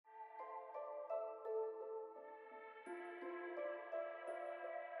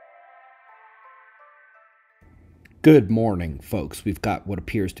Good morning, folks. We've got what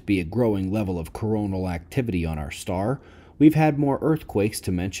appears to be a growing level of coronal activity on our star. We've had more earthquakes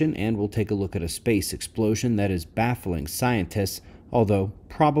to mention, and we'll take a look at a space explosion that is baffling scientists, although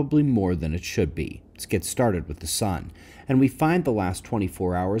probably more than it should be. Let's get started with the sun. And we find the last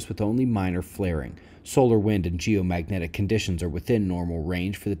 24 hours with only minor flaring. Solar wind and geomagnetic conditions are within normal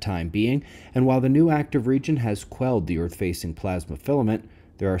range for the time being, and while the new active region has quelled the Earth-facing plasma filament,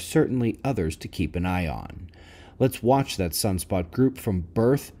 there are certainly others to keep an eye on. Let's watch that sunspot group from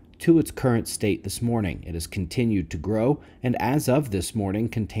birth to its current state this morning. It has continued to grow, and as of this morning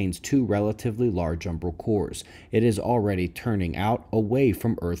contains two relatively large umbral cores. It is already turning out away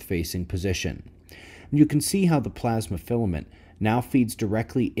from Earth-facing position. And you can see how the plasma filament now feeds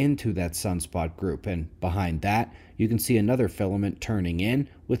directly into that sunspot group, and behind that you can see another filament turning in,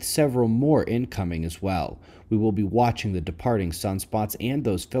 with several more incoming as well. We will be watching the departing sunspots and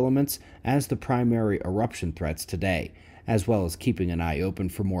those filaments as the primary eruption threats today, as well as keeping an eye open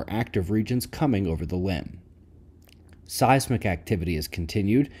for more active regions coming over the limb. Seismic activity has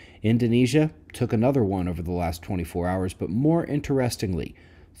continued. Indonesia took another one over the last 24 hours, but more interestingly,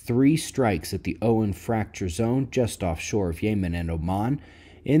 3 strikes at the Owen fracture zone just offshore of Yemen and Oman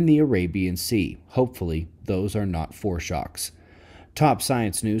in the Arabian Sea. Hopefully, those are not foreshocks. Top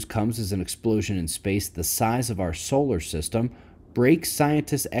science news comes as an explosion in space the size of our solar system breaks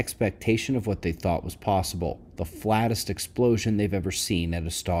scientists' expectation of what they thought was possible, the flattest explosion they've ever seen at a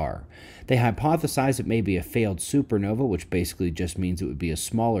star. They hypothesize it may be a failed supernova, which basically just means it would be a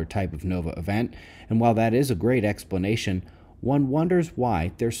smaller type of nova event, and while that is a great explanation, one wonders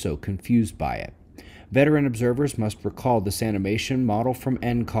why they're so confused by it. Veteran observers must recall this animation model from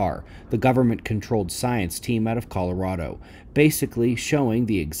NCAR, the government-controlled science team out of Colorado, basically showing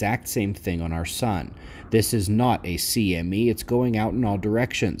the exact same thing on our sun. This is not a CME, it's going out in all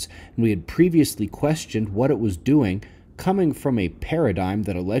directions, and we had previously questioned what it was doing, coming from a paradigm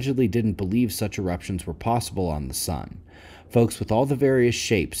that allegedly didn't believe such eruptions were possible on the sun. Folks, with all the various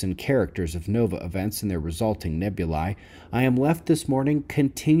shapes and characters of nova events and their resulting nebulae, I am left this morning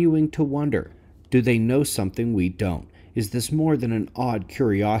continuing to wonder, do they know something we don't? Is this more than an odd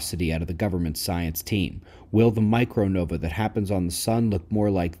curiosity out of the government science team? Will the micronova that happens on the sun look more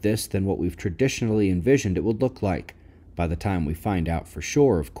like this than what we've traditionally envisioned it would look like? By the time we find out for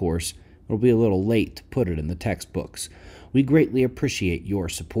sure, of course, it'll be a little late to put it in the textbooks. We greatly appreciate your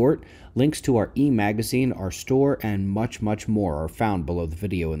support. Links to our e-magazine, our store, and much, much more are found below the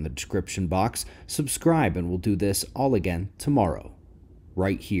video in the description box. Subscribe and we'll do this all again tomorrow.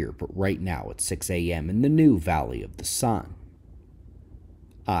 Right here, but right now at 6 a.m. in the new Valley of the Sun.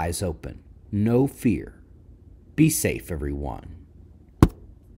 Eyes open. No fear. Be safe, everyone.